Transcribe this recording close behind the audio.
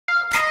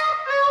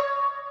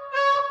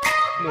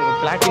Actually, ஒரு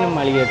platinum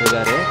alligator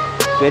இருக்காரு.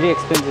 Very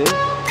expensive.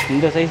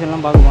 இந்த சைஸ்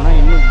எல்லாம் பார்க்க போனா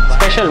இன்னும்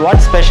special.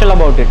 What's special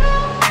about it?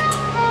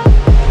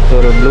 So,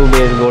 ஒரு blue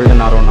base golden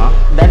arowana.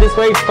 That is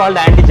why it's called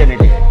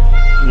anti-genetic.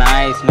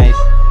 Nice,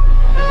 nice.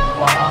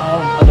 Wow,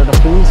 அதோட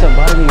fins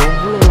பாருங்க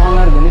எவ்வளவு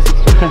லாங்கா இருக்குன்னு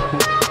 60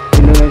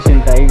 Indonesian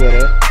tiger.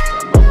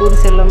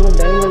 பப்பூர்ஸ் எல்லாமே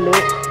டைமண்ட்.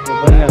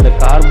 பாருங்க அந்த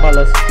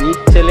கார்பாலஸ்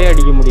நீச்சலே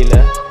அடிக்க முடியல.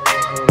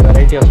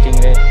 Variety of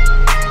stingray.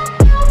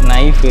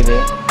 நைஃப் இது.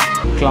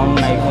 Clown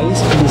knife.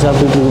 ஐஸ் பண்ணி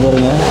சாப்பிட்டு இருக்கு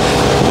பாருங்க.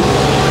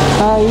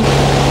 Hi.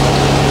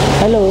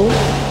 Hello.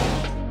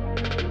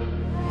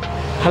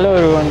 Hello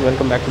everyone,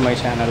 welcome back to my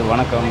channel.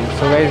 வணக்கம்.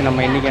 ஸோ கைஸ்,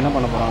 நம்ம இன்றைக்கி என்ன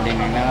பண்ண போகிறோம்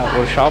அப்படின்னா,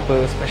 ஒரு ஷாப்பு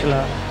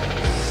ஸ்பெஷலாக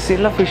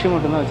சில ஃபிஷ்ஷு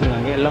மட்டும்தான்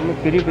வச்சுருக்காங்க. எல்லாமே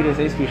பெரிய பெரிய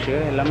சைஸ் ஃபிஷ்ஷு,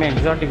 எல்லாமே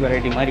எக்ஸாட்டிக்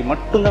வெரைட்டி மாதிரி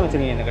மட்டும்தான்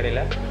வச்சுருக்கீங்க இந்த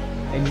கடையில்.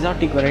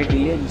 எக்ஸாட்டிக்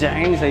வெரைட்டிலேயே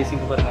ஜாயின்ட்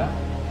சைஸுக்கு பாருங்கள்.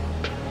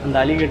 அந்த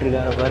அலிகேட்டர்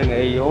இருக்கார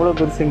பாருங்கள் எவ்வளோ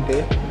பெருசுன்ட்டு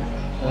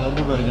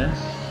வந்து பாருங்கள்.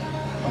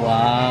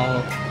 வாவ்,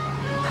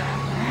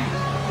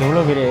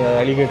 எவ்வளோ பெரிய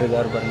அலிகேட்டர்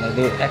இருக்காரு பாருங்கள்.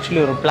 இது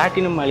ஆக்சுவலி ஒரு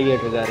பிளாட்டினம்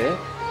அலிகேட்டர் இருக்காரு.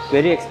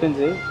 Very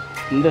expensive.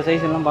 இந்த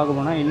சைஸ் எல்லாம் பார்க்க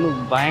போனால் இன்னும்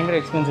பயங்கர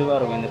எக்ஸ்பென்சிவாக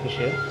இருக்கும் இந்த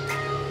ஃபிஷ்ஷு.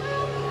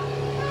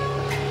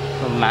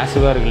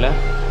 மேசிவாக இருக்குல்ல,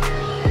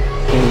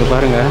 இங்கே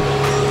பாருங்கள்.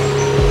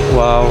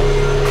 வாவ்,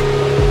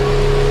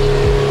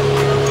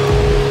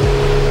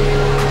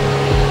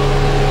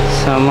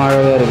 செம்ம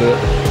அழகாக இருக்குது.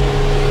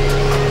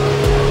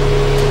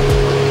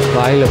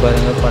 வாயில்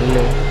பாருங்கள்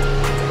பல்லு.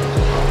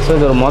 ஸோ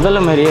இது ஒரு முதல்ல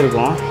மாதிரியே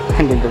இருக்கும்.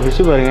 அண்ட் இந்த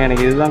ஃபிஷ்ஷு பாருங்கள்,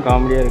 எனக்கு இதுதான்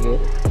காமெடியாக இருக்குது.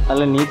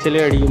 அதில்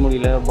நீச்சலே அடிக்க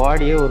முடியல,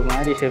 பாடியே ஒரு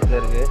மாதிரி ஷேப்பில்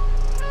இருக்குது.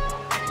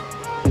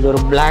 இது ஒரு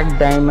பிளாக்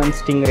டைமண்ட்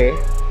ஸ்டிங்ரே.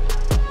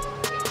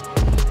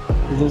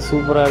 இது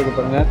சூப்பராக இருக்குது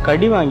பாருங்கள்.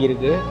 கடி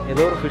வாங்கியிருக்கு,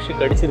 ஏதோ ஒரு ஃபிஷ்ஷு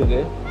கடிச்சிருக்கு.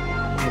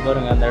 இது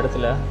பாருங்கள், அந்த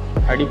இடத்துல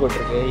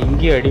அடிபட்டிருக்கு,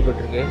 இங்கேயும்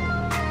அடிபட்டிருக்கு.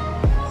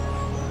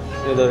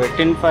 இது ஒரு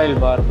டின் ஃபாயில்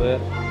பார்பு,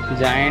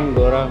 ஜாயண்ட்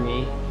கோராமி.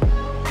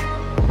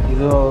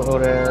 இது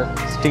ஒரு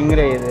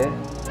ஸ்டிங்ரே. இது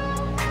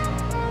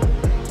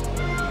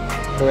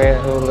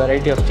ஒரு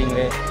வெரைட்டி ஆஃப்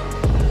ஸ்டிங்ரே.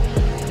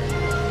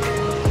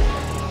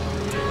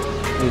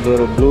 இது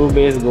ஒரு blue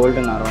base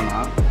golden arowana.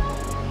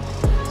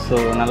 So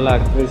நல்லா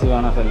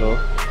அக்ரெசிவான ஃபெல்லோ.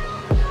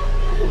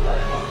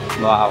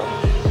 வாவ்,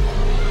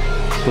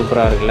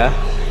 சூப்பராக இருக்குல்ல.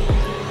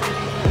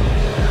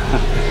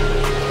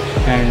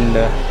 அண்ட்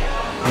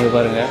இது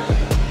பாருங்கள்,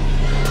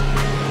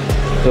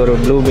 இது ஒரு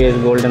blue base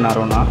golden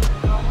arowana.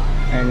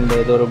 And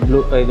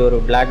இது ஒரு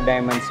பிளாக்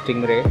டைமண்ட்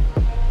ஸ்டிங்ரே.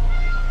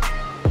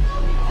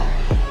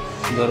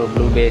 இது ஒரு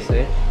ப்ளூ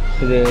பேஸு.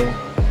 இது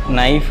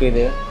நைஃப்,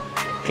 இது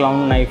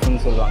க்ளவுன் நைஃப்னு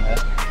சொல்லுவாங்க.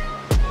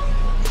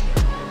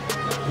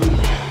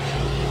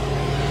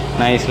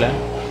 நைஸில்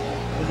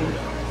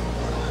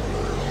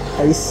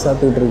ஐஸ்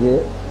சாப்பிட்டுட்டு இருக்கு.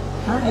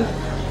 Hi,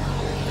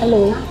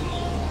 hello,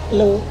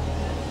 hello.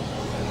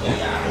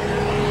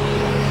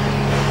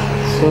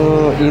 ஸோ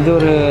இது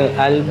ஒரு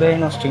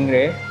அல்பைனோ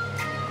ஸ்டிங்ரே.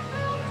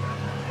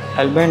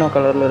 அல்பைனோ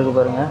கலரில் இருக்குது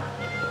பாருங்கள்.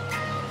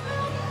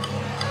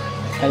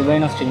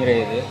 அல்பைனோ ஸ்டிங்ரே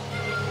இது.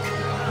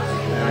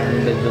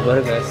 அண்ட் இது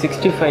பாருங்க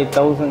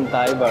 65,000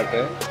 தாய்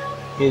பாட்டு.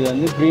 இது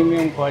வந்து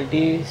premium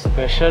quality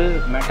special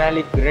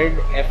metallic red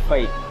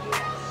FI.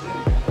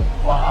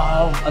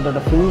 Wow, அதோட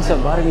ஃபின்ஸை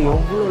பாருங்கள்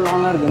எவ்வளோ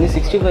லாங்காக இருக்குது.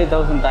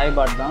 65,000 தாய்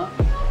பாட் தான்.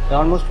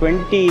 ஆல்மோஸ்ட்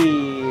 20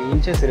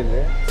 inches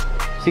இருக்குது.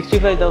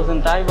 65,000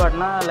 தாய்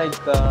பாட்னா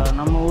லைக்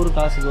நம்ம ஊர்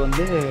காசுக்கு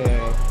வந்து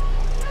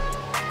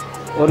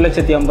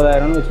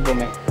 1,50,000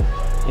 வச்சுப்போமே.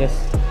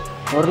 எஸ்,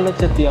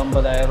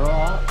 1,50,000.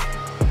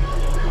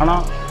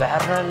 ஆனால்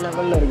வேறு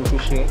லெவலில் இருக்குது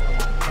ஃபிஷ்ஷு.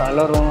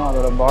 கலரும்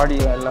அதோட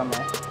பாடியும் எல்லாமே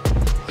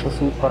ஸோ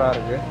சூப்பராக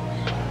இருக்குது.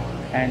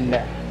 அண்ட்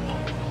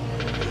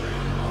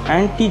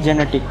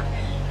ஆன்டி-ஜெனட்டிக்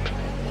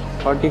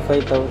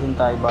 45,000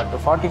 தாய் பாட்டு.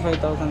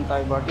 45,000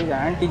 தாய் பாட்டு. இது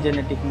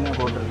ஆன்டி-ஜெனட்டிக்னு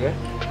போட்டிருக்கு.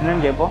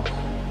 என்னென்னு கேட்போம்.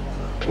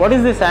 What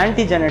is this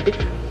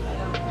anti-genetic?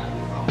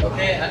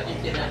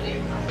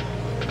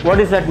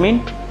 What is that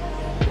mean?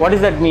 What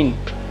is that mean?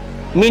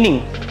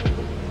 Meaning?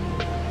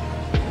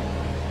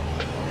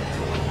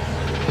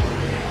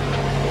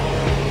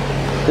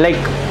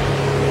 Like,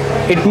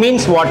 it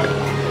means what?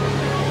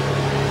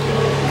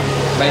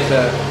 By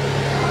the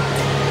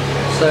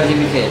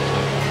certificate.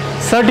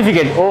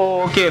 Certificate. Oh,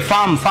 okay.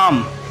 Farm.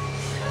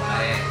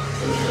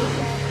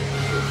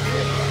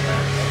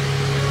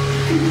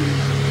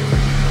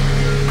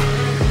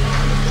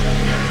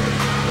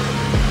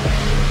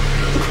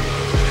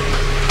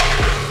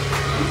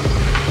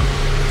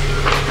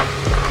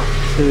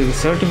 So,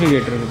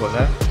 certificate இருக்கு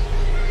போல.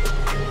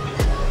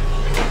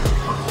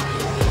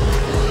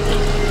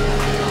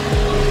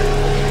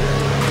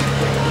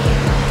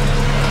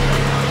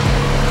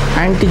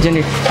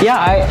 Anti-genetic. Yeah,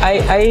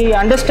 I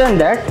understand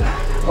that.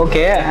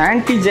 Okay,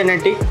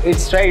 anti-genetic,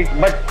 it's right.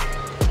 But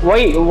why?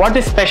 What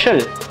is special?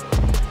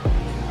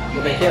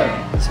 Here.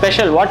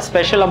 Special. What's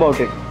special about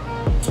it?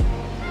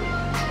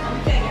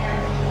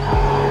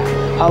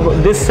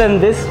 This and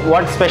this.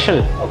 What's special?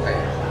 Okay.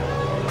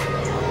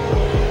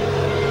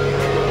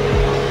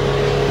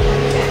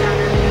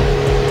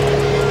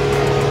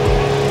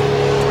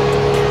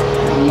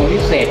 Nó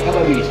biết dệt các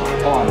bao bì sỏ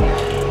con này.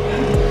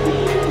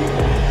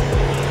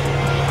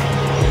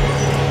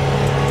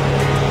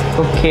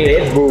 Okay.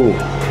 Red Bull.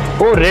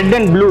 Oh, red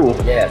and blue.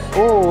 Yes.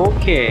 Oh,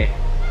 okay.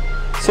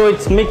 So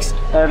it's mixed,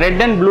 red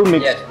and blue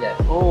mixed. Yes, yes.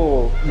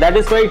 Oh, that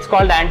is why it's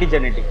called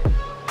anti-genetic.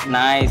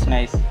 Nice,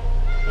 nice.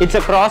 It's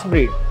a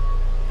crossbreed.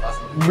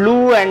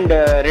 Blue and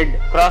red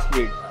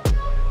crossbreed.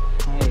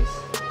 Nice.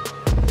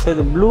 So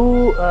the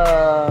blue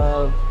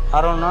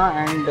arowana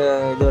and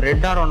the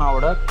red arowana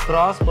oda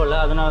cross pola,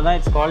 adanal da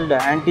it's called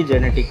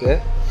anti-genetic.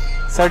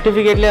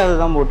 Certificate le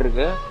adha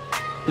potirukku.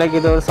 Like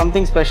it was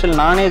something special.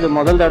 நானே இது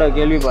முதல் தடவை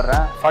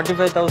கேள்விப்படுறேன்.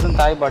 45,000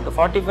 Thai baht.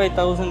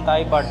 45,000 Thai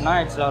baht na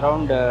it's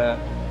around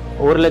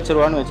 1 லட்சம்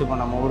ரூபான்னு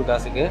வெச்சுப்போம் நம்ம ஊர்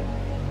காசுக்கு.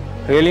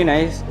 Really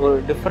nice. ஒரு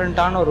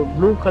டிஃபரண்டான ஒரு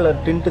ப்ளூ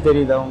கலர் டிண்ட்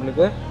தெரியுதா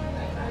உங்களுக்கு?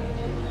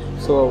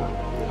 ஸோ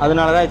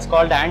அதனால தான் இட்ஸ்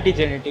கால்ட்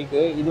ஆன்டிஜெனட்டிக்.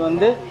 இது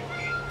வந்து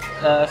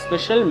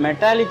special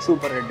metallic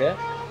super red.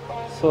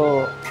 So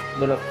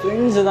இதோட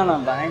ஃபின்ஸு தான்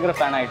நான் பயங்கர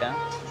ஃபேன் ஆகிட்டேன்.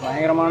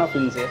 பயங்கரமான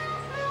fins.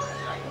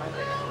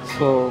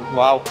 So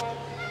wow,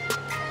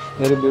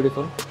 very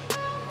beautiful.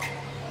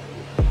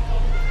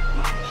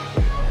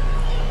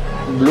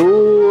 Blue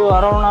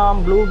arowana,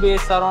 blue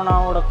base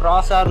அரோனாவோட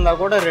க்ராஸாக இருந்தால்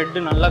கூட ரெட்டு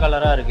நல்ல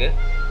கலராக இருக்குது.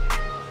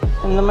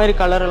 இந்த மாதிரி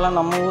கலர் எல்லாம்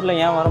நம்ம ஊரில்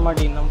ஏன் வர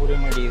மாட்டேங்குதுன்னு புரிய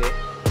மாட்டேங்குது.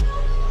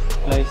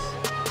 Nice.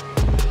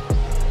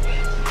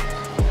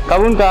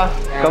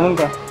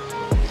 கவுன்கா.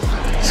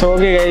 So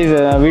okay guys,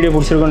 video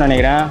பிடிச்சிருக்குன்னு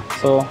நினைக்கிறேன்.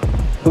 ஸோ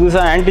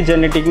புதுசாக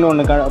ஆன்டிஜெனட்டிக்னு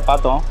ஒன்று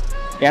பார்த்தோம்.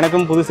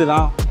 எனக்கும் புதுசு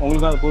தான்,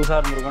 உங்களுக்கும் அது புதுசாக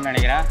இருந்திருக்கும்னு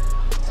நினைக்கிறேன்.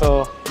 ஸோ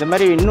இந்த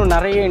மாதிரி இன்னும்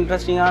நிறைய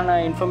இன்ட்ரெஸ்டிங்கான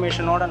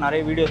இன்ஃபர்மேஷனோட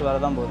நிறைய வீடியோஸ்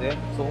வரதான் போகுது.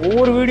 ஸோ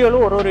ஒவ்வொரு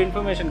வீடியோவிலும் ஒரு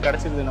இன்ஃபர்மேஷன்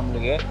கிடச்சிருது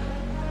நம்மளுக்கு.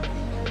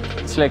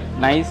 It's like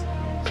nice.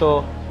 ஸோ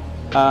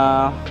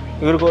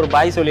இவருக்கு ஒரு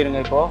பாய் சொல்லிடுங்க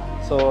இப்போது.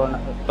 ஸோ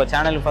இப்போ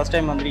சேனலுக்கு ஃபஸ்ட்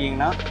டைம்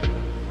வந்திருக்கீங்கன்னா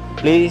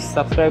ப்ளீஸ்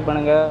சப்ஸ்கிரைப்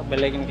பண்ணுங்கள்,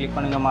 பெல் ஐக்கன் கிளிக்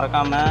பண்ணுங்கள்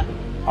மறக்காமல்,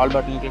 ஆல்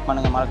பட்டன் கிளிக்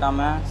பண்ணுங்கள்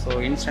மறக்காமல். ஸோ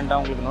இன்ஸ்டண்ட்டாக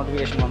உங்களுக்கு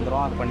நோட்டிஃபிகேஷன்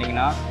வந்துடும் அது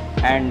பண்ணிங்கன்னா.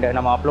 அண்ட்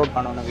நம்ம அப்லோட்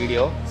பண்ணணும்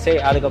வீடியோ. சரி,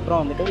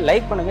 அதுக்கப்புறம் வந்துட்டு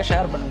லைக் பண்ணுங்கள்,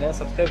 ஷேர் பண்ணுங்கள்,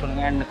 சப்ஸ்கிரைப்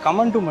பண்ணுங்கள் அண்ட்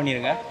கமெண்ட்டும்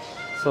பண்ணிடுங்க.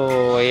 ஸோ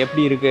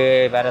எப்படி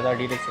இருக்குது, வேறு ஏதாவது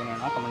டீட்டெயில்ஸ்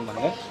வேணும்னா கமெண்ட்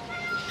பண்ணுங்கள்.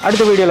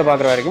 அடுத்த வீடியோவில்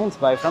பார்க்குற வரைக்கும்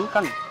இட்ஸ் பை ஃப்ரம்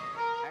கண்.